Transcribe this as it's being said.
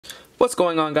What's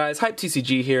going on, guys? Hype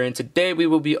TCG here, and today we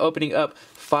will be opening up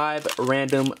 5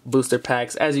 random booster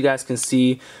packs. As you guys can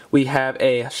see, we have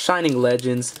a Shining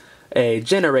Legends, a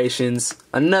Generations,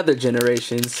 another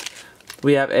Generations,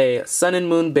 we have a Sun and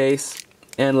Moon base,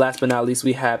 and last but not least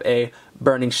we have a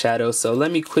Burning Shadow. So let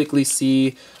me quickly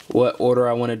see what order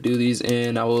I want to do these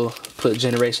in. I will put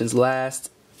Generations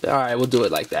last. Alright, we'll do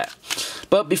it like that.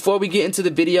 But before we get into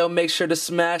the video, make sure to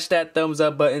smash that thumbs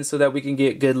up button so that we can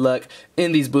get good luck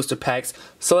in these booster packs.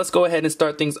 So let's go ahead and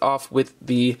start things off with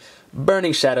the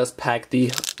Burning Shadows pack,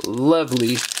 the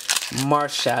lovely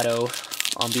Marshadow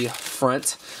on the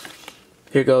front.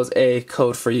 Here goes a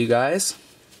code for you guys.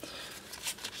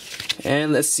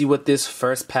 And let's see what this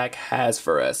first pack has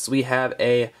for us. We have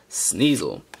a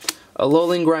Sneasel,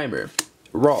 Alolan Grimer,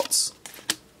 Ralts,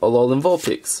 Alolan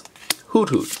Vulpix,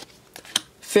 Hoothoot,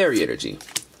 Fairy Energy,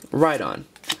 Rhydon,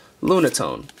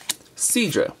 Lunatone,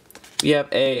 Seadra. We have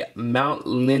a Mount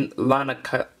Lanakila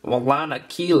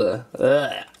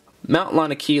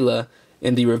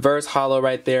in the reverse holo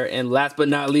right there. And last but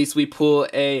not least, we pull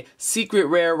a secret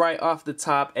rare right off the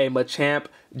top, a Machamp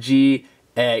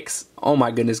GX. Oh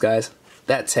my goodness, guys.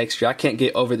 That texture. I can't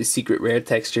get over the secret rare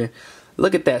texture.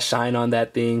 Look at that shine on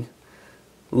that thing.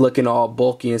 Looking all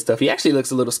bulky and stuff. He actually looks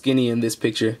a little skinny in this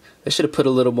picture. They should have put a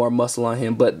little more muscle on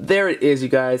him, but there it is, you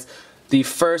guys. The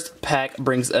first pack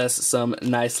brings us some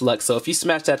nice luck. So if you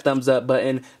smash that thumbs up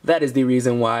button, that is the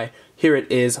reason why. Here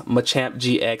it is, Machamp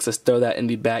GX. Let's throw that in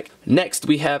the back. Next,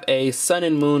 we have a Sun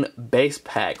and Moon base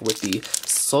pack with the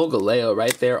Solgaleo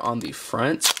right there on the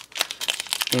front.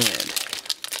 And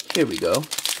here we go.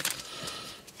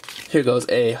 Here goes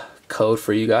a code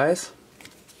for you guys.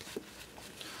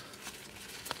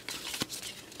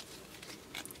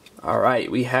 Alright,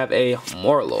 we have a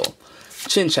Morlul,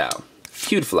 Chinchou,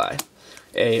 Cutefly,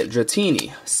 a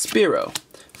Dratini, Spearow,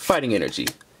 Fighting Energy,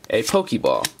 a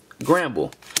Pokeball,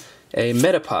 Gramble, a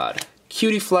Metapod,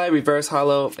 Cutiefly reverse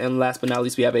holo, and last but not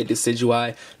least we have a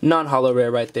Decidueye non-holo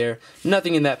rare right there.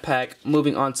 Nothing in that pack.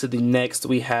 Moving on to the next,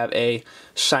 we have a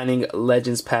Shining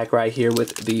Legends pack right here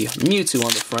with the Mewtwo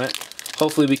on the front.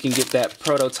 Hopefully we can get that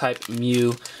prototype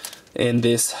Mew in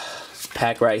this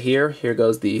pack right here. Here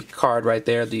goes the card right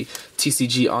there, the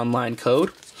TCG online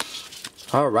code.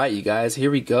 Alright, you guys, here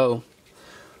we go.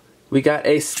 We got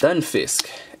a Stunfisk,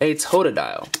 a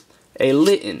Totodile, a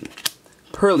Litten,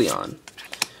 Purrloin.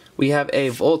 We have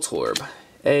a Voltorb,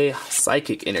 a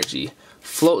Psychic Energy,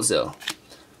 Floatzel.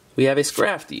 We have a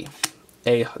Scrafty,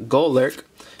 a Golurk.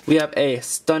 We have a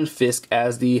Stunfisk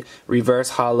as the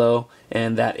reverse holo,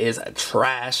 and that is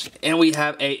trash. And we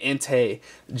have a Entei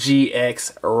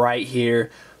GX right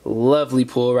here. Lovely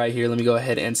pull right here. Let me go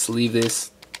ahead and sleeve this.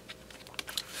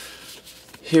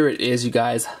 Here it is, you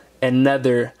guys.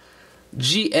 Another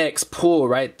GX pull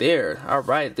right there.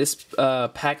 Alright, this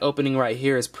pack opening right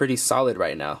here is pretty solid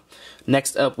right now.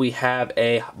 Next up, we have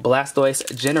a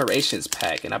Blastoise Generations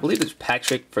pack, and I believe the pack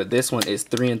trick for this one is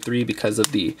 3 and 3 because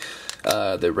of the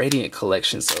Radiant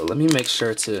collection. So let me make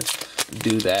sure to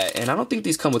do that. And I don't think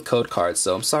these come with code cards,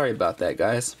 so I'm sorry about that,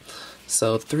 guys.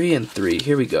 So 3 and 3.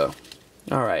 Here we go.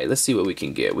 All right, let's see what we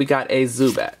can get. We got a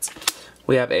Zubat.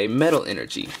 We have a Metal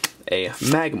Energy, a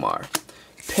Magmar,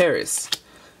 Paris,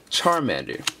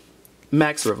 Charmander,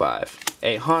 Max Revive,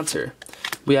 a Haunter.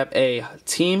 We have a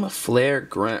Team Flare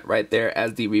Grunt right there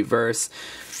as the reverse.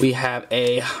 We have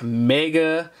a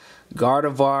Mega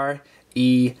Gardevoir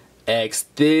EX.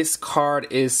 This card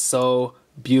is so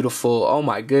beautiful. Oh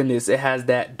my goodness. It has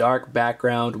that dark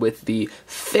background with the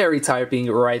fairy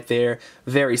typing right there.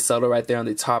 Very subtle right there on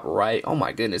the top right. Oh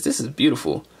my goodness. This is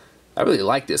beautiful. I really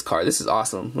like this card. This is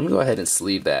awesome. Let me go ahead and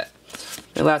sleeve that.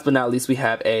 And last but not least, we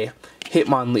have a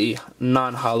Hitmonlee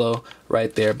non-holo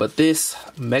right there. But this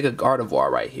Mega Gardevoir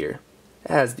right here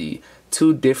has the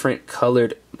 2 different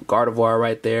colored Gardevoir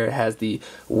right there. It has the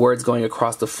words going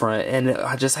across the front, and it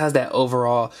just has that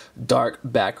overall dark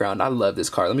background. I love this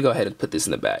card. Let me go ahead and put this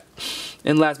in the back.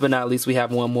 And last but not least, we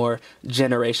have one more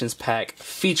Generations pack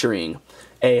featuring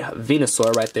a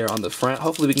Venusaur right there on the front.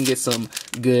 Hopefully we can get some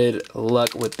good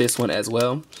luck with this one as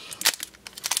well.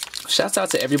 Shouts out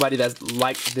to everybody that's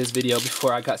liked this video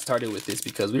before I got started with this,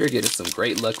 because we were getting some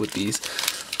great luck with these.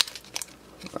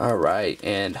 Alright,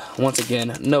 and once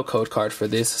again, no code card for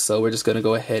this, so we're just going to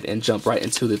go ahead and jump right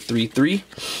into the 3-3.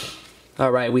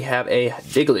 Alright, we have a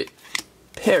Diglett,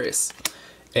 Paris,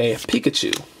 a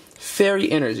Pikachu,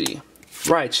 Fairy Energy,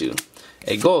 Raichu,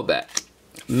 a Golbat,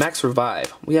 Max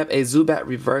Revive. We have a Zubat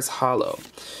reverse holo.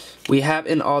 We have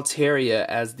an Altaria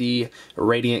as the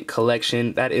Radiant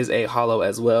collection. That is a holo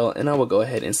as well, and I will go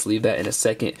ahead and sleeve that in a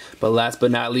second. But last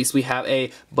but not least, we have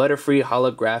a Butterfree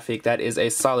holographic. That is a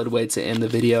solid way to end the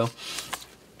video.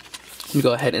 Let me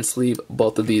go ahead and sleeve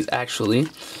both of these actually.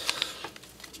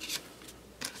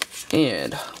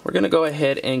 And we're gonna go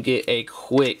ahead and get a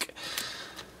quick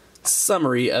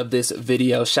summary of this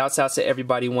video. Shouts out to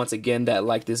everybody once again that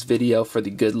liked this video for the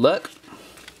good luck.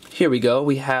 Here we go.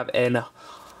 We have an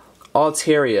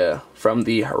Altaria from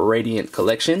the Radiant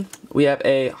collection. We have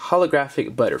a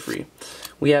holographic Butterfree.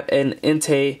 We have an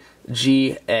Entei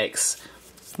GX.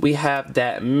 We have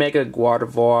that Mega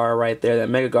Gardevoir right there, that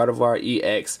Mega Gardevoir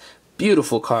EX.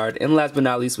 Beautiful card. And last but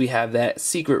not least, we have that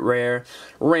secret rare,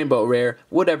 rainbow rare,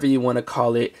 whatever you want to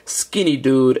call it, skinny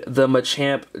dude, the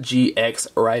Machamp GX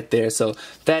right there. So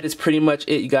that is pretty much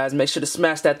it, you guys. Make sure to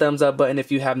smash that thumbs up button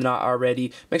if you have not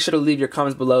already. Make sure to leave your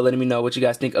comments below letting me know what you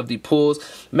guys think of the pulls.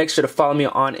 Make sure to follow me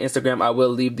on Instagram. I will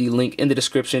leave the link in the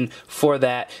description for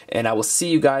that. And I will see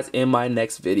you guys in my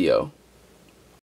next video.